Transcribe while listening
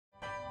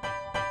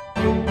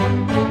You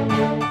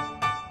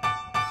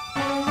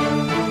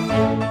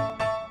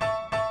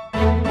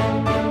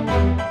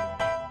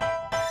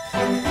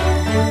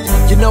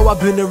know I've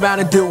been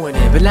around and doing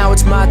it, but now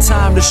it's my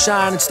time to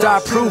shine and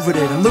start proving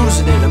it. I'm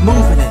losing it, I'm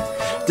moving it.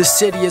 The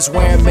city is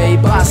where I'm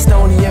made,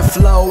 Bostonian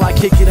flow, I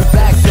kick it in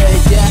back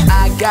bay. Yeah,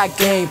 I got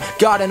game,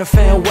 God in a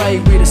fan way.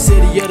 We the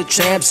city of the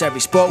champs, every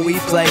sport we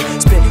play.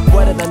 Spit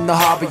wetter than the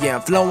harbor, yeah,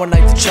 I'm flowing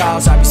like the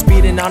Charles. I be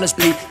speeding on this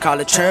beat, call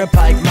it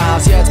turnpike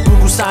miles. Yeah, it's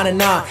Buku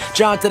signing on,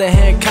 John to the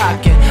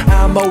Hancock, and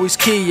I'm always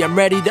key, I'm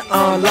ready to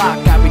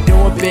unlock. I be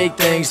doing big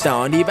things,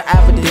 don't even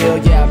have a deal,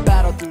 yeah, I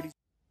battle through these.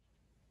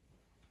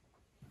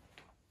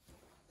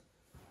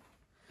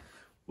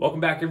 Welcome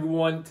back,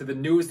 everyone, to the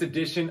newest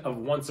edition of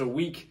Once a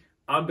Week.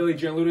 I'm Billy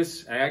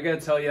Gianlutis, and I gotta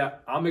tell you,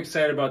 I'm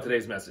excited about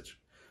today's message.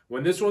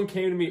 When this one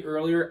came to me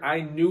earlier,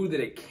 I knew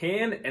that it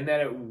can and that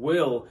it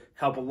will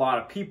help a lot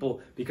of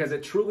people because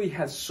it truly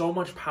has so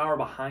much power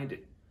behind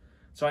it.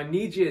 So I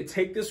need you to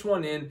take this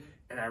one in,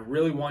 and I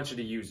really want you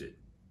to use it.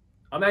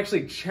 I'm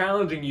actually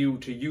challenging you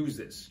to use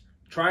this.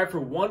 Try it for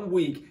 1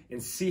 week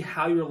and see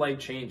how your life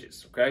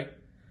changes, okay?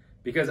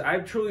 Because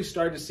I've truly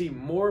started to see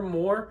more and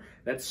more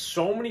that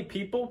so many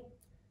people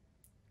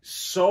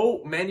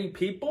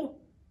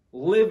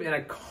live in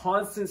a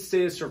constant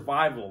state of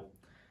survival.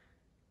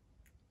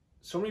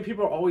 So many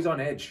people are always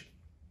on edge.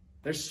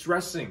 They're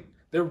stressing,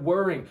 they're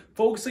worrying,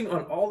 focusing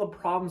on all the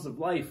problems of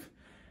life,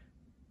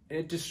 and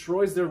it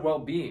destroys their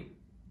well-being.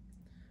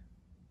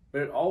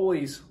 But it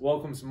always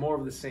welcomes more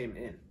of the same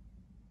in.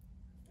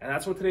 And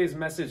that's what today's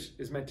message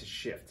is meant to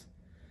shift.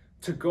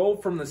 To go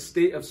from the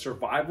state of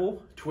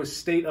survival to a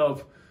state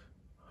of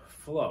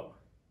flow.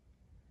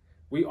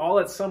 We all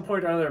at some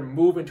point or another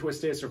move into a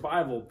state of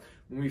survival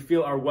when we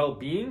feel our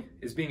well-being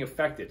is being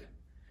affected.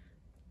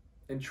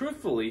 And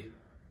truthfully,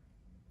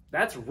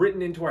 that's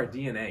written into our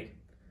DNA.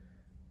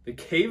 The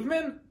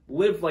cavemen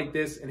lived like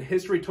this and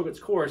history took its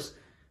course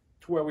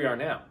to where we are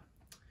now.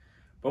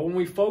 But when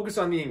we focus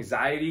on the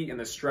anxiety and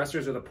the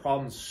stressors of the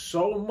problems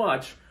so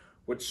much,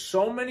 which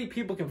so many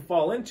people can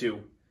fall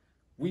into,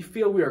 we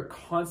feel we are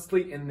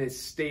constantly in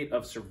this state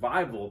of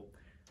survival.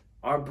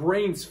 Our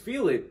brains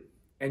feel it,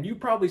 and you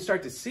probably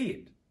start to see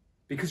it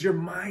because your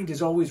mind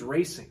is always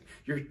racing.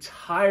 You're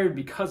tired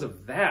because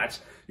of that.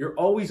 You're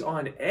always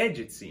on edge,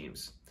 it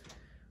seems.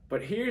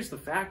 But here's the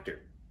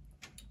factor.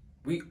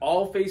 We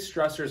all face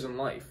stressors in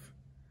life.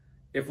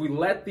 If we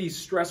let these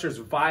stressors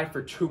vie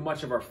for too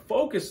much of our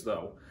focus,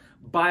 though,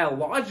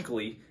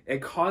 biologically,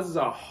 it causes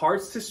our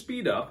hearts to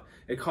speed up.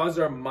 It causes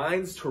our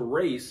minds to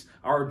race.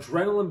 Our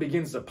adrenaline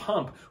begins to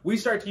pump. We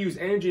start to use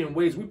energy in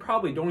ways we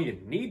probably don't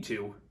even need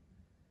to.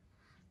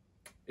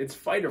 It's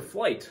fight or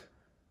flight,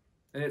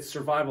 and it's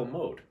survival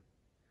mode.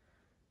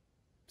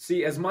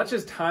 See, as much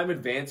as time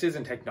advances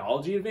and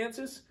technology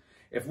advances,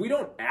 if we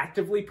don't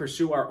actively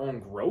pursue our own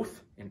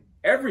growth in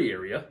every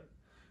area,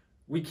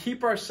 we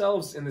keep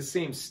ourselves in the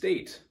same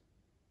state,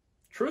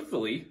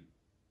 truthfully,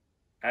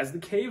 as the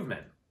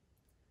cavemen.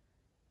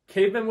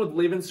 Cavemen would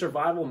live in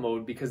survival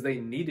mode because they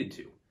needed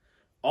to.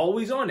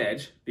 Always on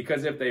edge,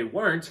 because if they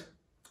weren't,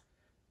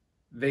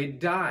 they'd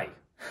die,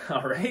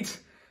 all right?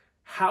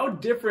 How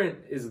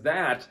different is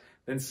that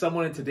than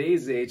someone in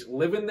today's age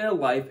living their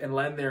life and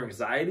letting their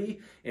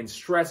anxiety and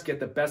stress get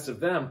the best of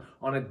them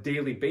on a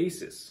daily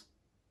basis?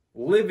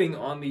 Living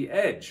on the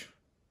edge.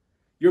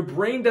 Your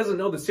brain doesn't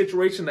know the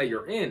situation that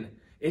you're in.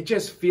 It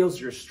just feels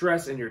your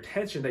stress and your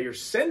tension that you're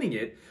sending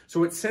it,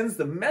 so it sends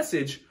the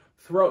message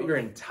throughout your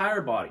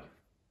entire body.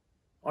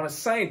 On a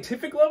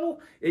scientific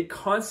level, it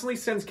constantly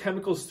sends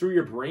chemicals through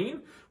your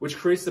brain, which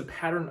creates the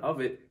pattern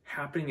of it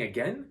happening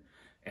again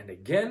and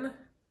again,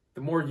 the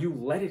more you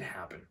let it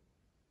happen.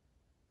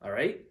 All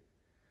right?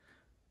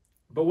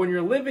 But when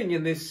you're living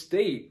in this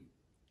state,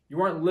 you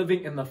aren't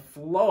living in the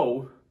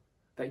flow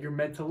that you're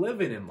meant to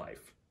live in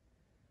life.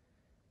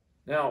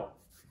 Now,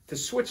 to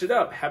switch it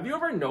up, have you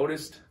ever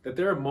noticed that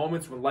there are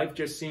moments when life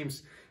just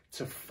seems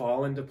to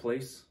fall into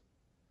place?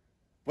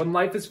 When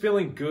life is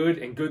feeling good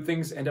and good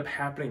things end up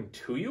happening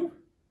to you?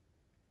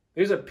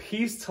 There's a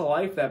peace to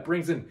life that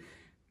brings an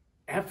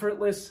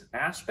effortless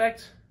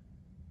aspect.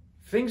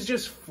 Things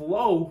just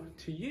flow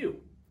to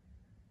you.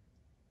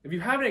 If you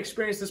haven't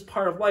experienced this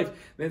part of life,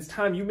 then it's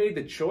time you made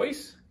the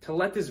choice to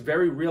let this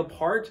very real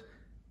part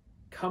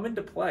come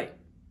into play.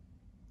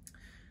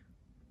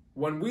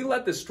 When we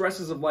let the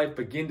stresses of life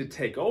begin to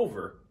take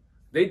over,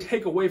 they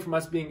take away from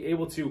us being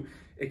able to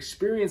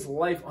experience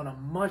life on a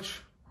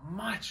much,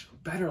 much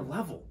better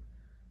level.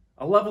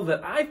 A level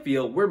that I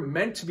feel we're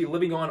meant to be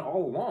living on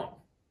all along.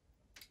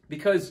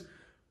 Because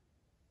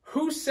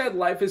who said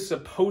life is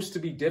supposed to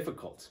be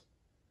difficult?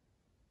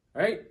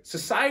 Right?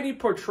 Society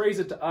portrays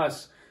it to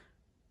us,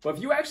 but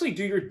if you actually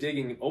do your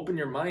digging and open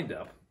your mind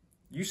up,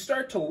 you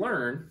start to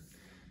learn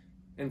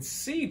and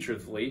see,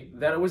 truthfully,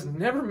 that it was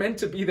never meant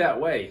to be that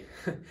way.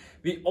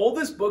 The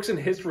oldest books in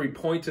history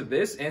point to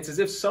this, and it's as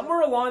if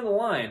somewhere along the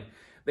line,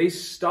 they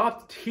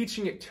stopped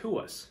teaching it to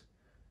us.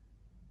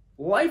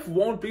 Life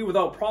won't be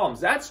without problems,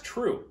 that's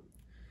true.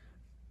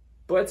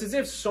 But it's as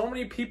if so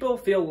many people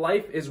feel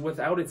life is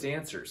without its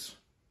answers.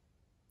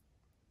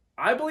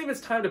 I believe it's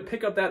time to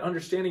pick up that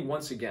understanding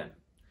once again.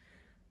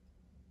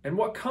 And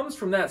what comes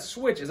from that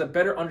switch is a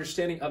better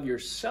understanding of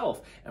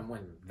yourself. And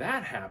when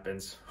that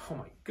happens, oh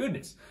my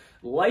goodness,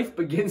 life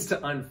begins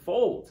to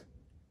unfold.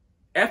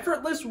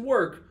 Effortless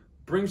work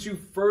brings you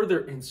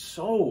further in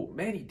so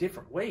many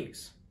different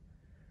ways.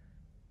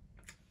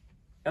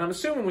 And I'm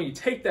assuming when you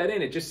take that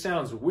in, it just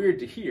sounds weird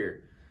to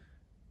hear.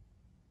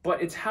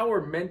 But it's how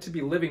we're meant to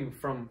be living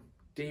from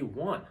day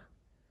one.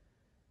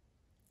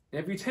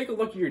 And if you take a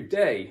look at your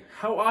day,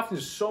 how often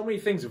do so many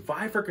things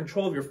vie for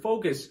control of your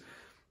focus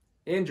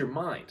and your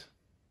mind?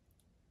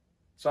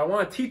 So I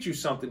want to teach you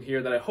something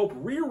here that I hope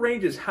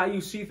rearranges how you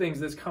see things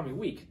this coming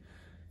week.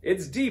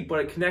 It's deep,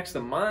 but it connects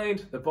the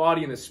mind, the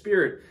body, and the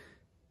spirit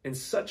in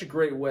such a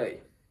great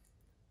way.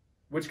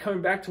 Which,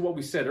 coming back to what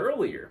we said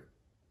earlier,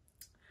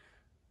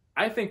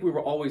 I think we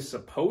were always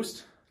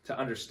supposed to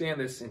understand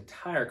this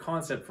entire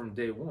concept from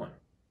day one.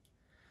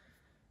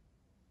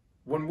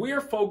 When we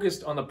are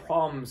focused on the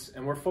problems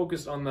and we're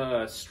focused on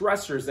the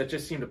stressors that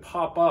just seem to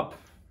pop up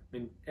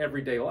in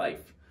everyday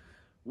life,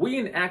 we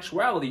in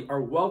actuality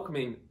are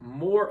welcoming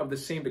more of the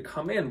same to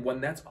come in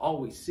when that's all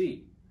we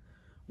see.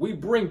 We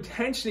bring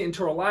tension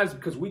into our lives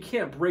because we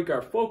can't break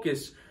our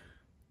focus,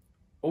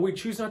 or we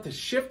choose not to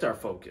shift our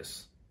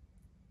focus.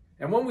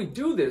 And when we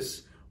do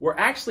this, we're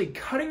actually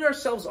cutting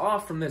ourselves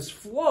off from this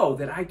flow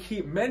that I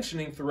keep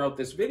mentioning throughout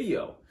this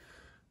video,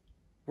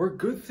 where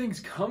good things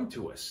come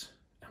to us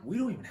and we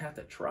don't even have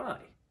to try.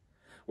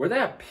 Where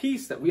that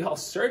peace that we all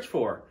search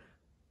for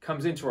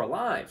comes into our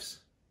lives.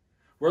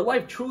 Where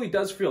life truly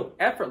does feel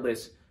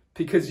effortless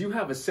because you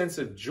have a sense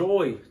of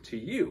joy to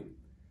you.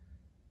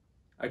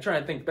 I try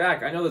and think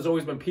back. I know there's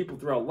always been people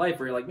throughout life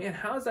where you're like, man,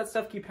 how does that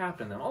stuff keep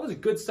happening to them? All this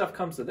good stuff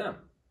comes to them.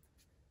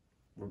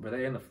 Were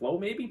they in the flow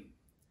maybe?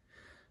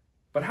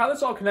 But how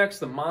this all connects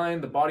the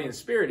mind, the body, and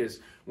spirit is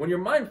when your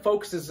mind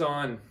focuses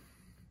on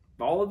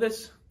all of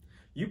this,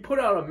 you put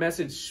out a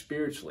message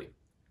spiritually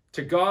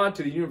to God,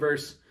 to the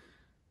universe,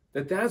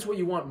 that that's what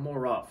you want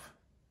more of.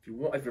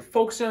 If you're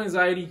focusing on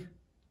anxiety,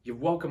 you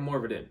welcome more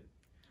of it in.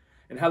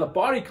 And how the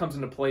body comes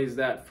into play is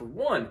that, for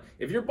one,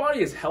 if your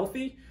body is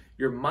healthy,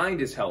 your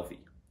mind is healthy.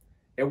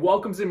 It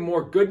welcomes in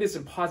more goodness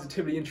and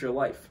positivity into your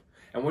life.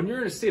 And when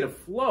you're in a state of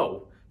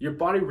flow, your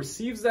body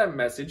receives that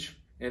message,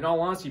 and in all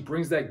honesty,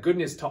 brings that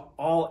goodness to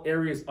all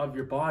areas of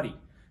your body,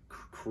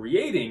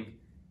 creating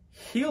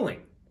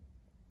healing.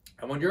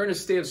 And when you're in a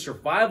state of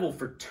survival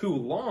for too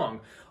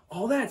long,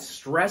 all that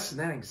stress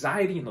and that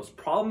anxiety and those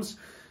problems,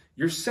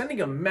 you're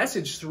sending a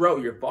message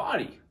throughout your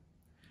body.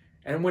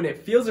 And when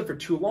it feels it for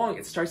too long,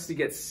 it starts to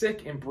get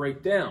sick and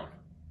break down.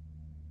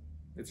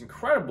 It's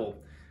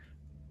incredible,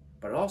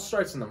 but it all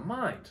starts in the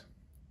mind.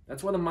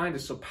 That's why the mind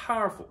is so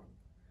powerful.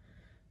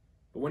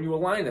 But when you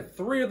align the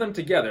three of them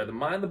together, the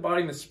mind, the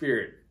body, and the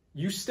spirit,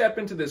 you step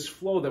into this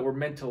flow that we're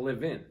meant to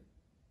live in.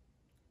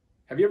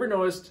 Have you ever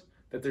noticed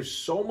that there's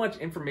so much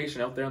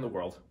information out there in the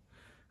world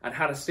on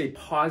how to stay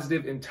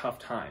positive in tough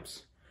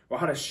times, or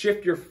how to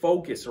shift your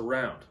focus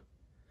around?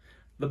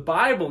 The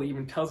Bible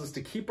even tells us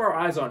to keep our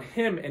eyes on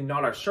Him and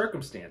not our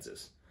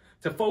circumstances,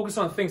 to focus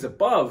on things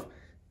above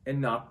and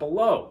not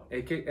below,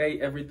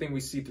 aka everything we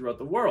see throughout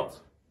the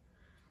world.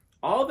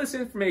 All this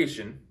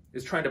information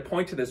is trying to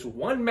point to this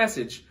one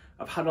message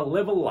of how to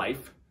live a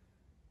life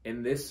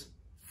in this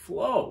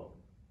flow.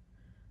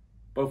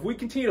 But if we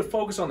continue to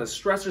focus on the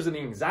stressors and the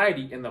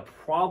anxiety and the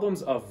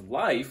problems of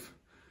life,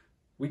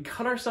 we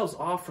cut ourselves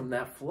off from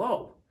that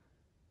flow.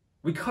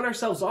 We cut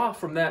ourselves off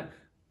from that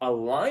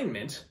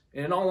alignment.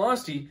 And in all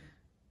honesty,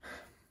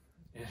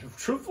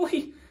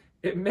 truthfully,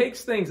 it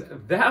makes things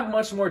that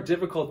much more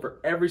difficult for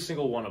every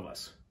single one of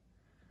us.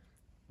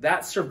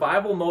 That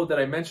survival mode that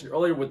I mentioned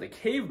earlier with the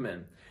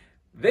cavemen,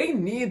 they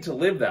need to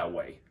live that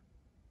way.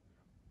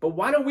 But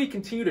why don't we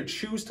continue to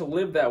choose to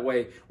live that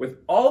way with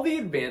all the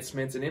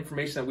advancements and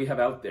information that we have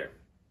out there?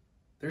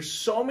 There's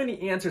so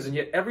many answers, and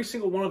yet every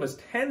single one of us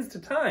tends to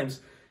times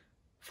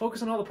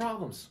focus on all the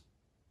problems.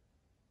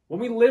 When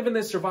we live in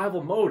this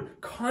survival mode,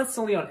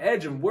 constantly on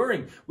edge and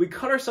worrying, we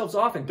cut ourselves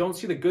off and don't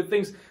see the good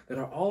things that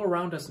are all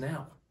around us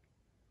now.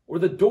 Or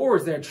the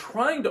doors that are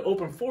trying to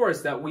open for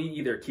us that we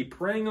either keep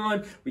praying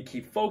on, we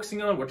keep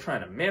focusing on, we're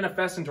trying to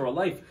manifest into our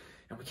life,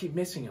 and we keep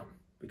missing them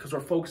because we're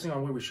focusing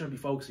on where we shouldn't be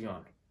focusing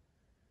on.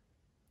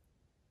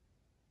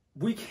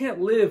 We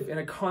can't live in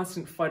a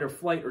constant fight or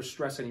flight or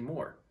stress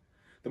anymore.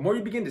 The more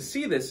you begin to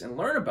see this and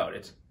learn about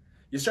it,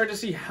 you start to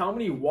see how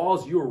many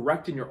walls you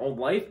erect in your own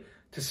life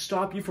to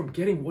stop you from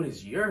getting what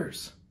is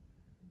yours.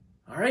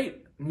 All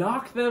right?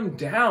 Knock them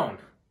down.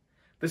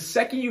 The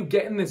second you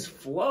get in this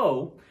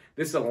flow,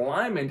 this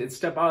alignment, and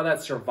step out of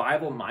that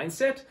survival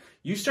mindset,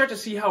 you start to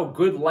see how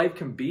good life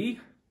can be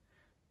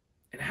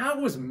and how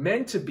it was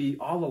meant to be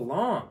all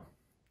along.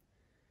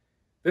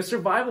 The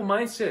survival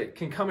mindset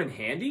can come in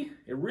handy.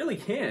 It really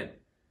can.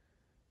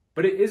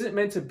 But it isn't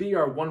meant to be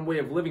our one way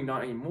of living,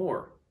 not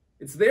anymore.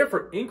 It's there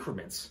for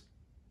increments,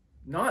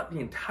 not the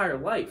entire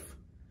life.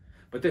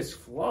 But this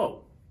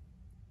flow,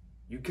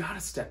 you gotta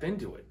step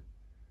into it.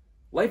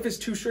 Life is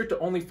too short to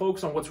only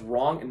focus on what's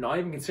wrong and not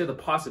even consider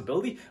the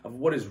possibility of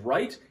what is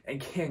right and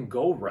can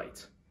go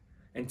right.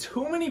 And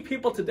too many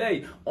people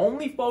today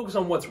only focus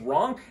on what's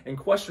wrong and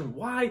question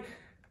why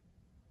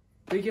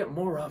they get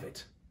more of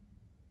it.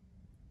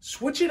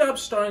 Switch it up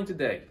starting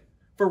today.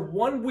 For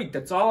 1 week,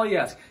 that's all I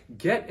ask.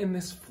 Get in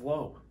this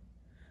flow.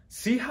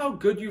 See how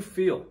good you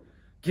feel.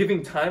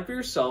 Giving time for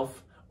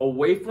yourself,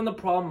 away from the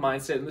problem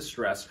mindset and the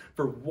stress,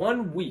 for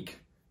 1 week.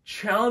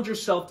 Challenge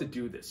yourself to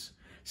do this.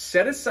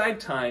 Set aside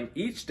time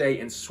each day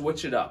and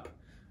switch it up.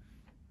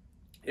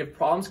 If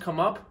problems come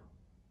up,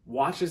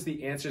 watch as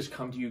the answers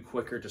come to you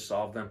quicker to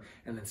solve them,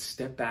 and then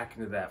step back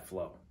into that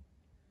flow.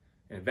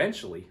 And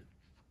eventually,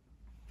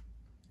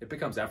 it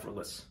becomes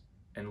effortless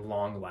and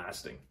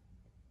long-lasting.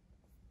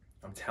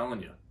 I'm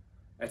telling you,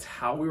 that's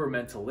how we were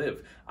meant to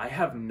live. I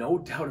have no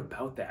doubt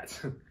about that.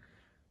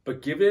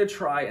 But give it a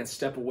try and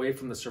step away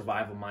from the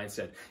survival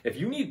mindset. If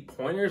you need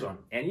pointers on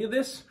any of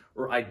this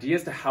or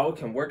ideas to how it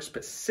can work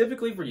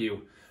specifically for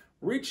you,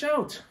 reach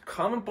out,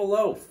 comment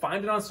below,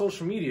 find it on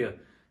social media,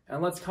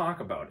 and let's talk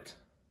about it.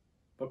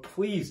 But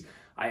please,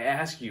 I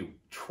ask you,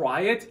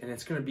 try it and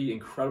it's going to be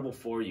incredible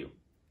for you.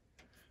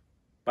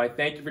 But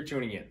thank you for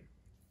tuning in.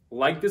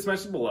 Like this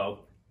message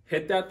below,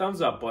 hit that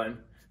thumbs up button,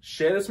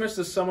 share this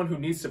message to someone who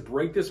needs to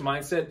break this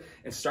mindset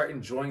and start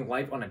enjoying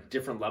life on a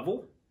different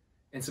level,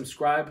 and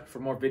subscribe for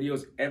more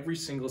videos every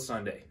single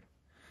Sunday.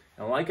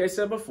 And like I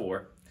said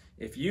before,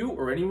 if you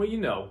or anyone you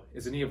know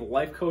is in need of a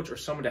life coach or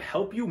someone to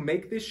help you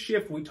make this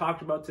shift we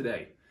talked about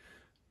today,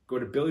 go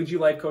to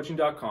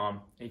BillyGLifeCoaching.com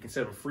and you can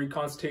set up a free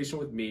consultation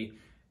with me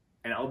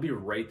and I'll be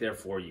right there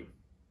for you.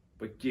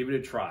 But give it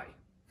a try.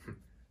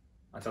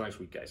 Until next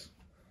week, guys.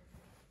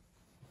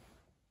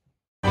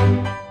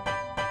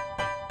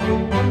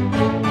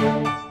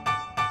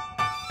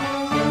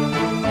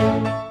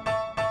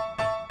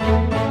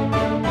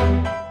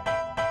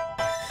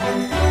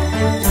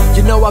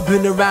 You know I've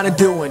been around and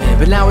doing it,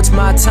 but now it's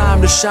my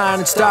time to shine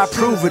and start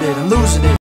proving it. I'm losing it.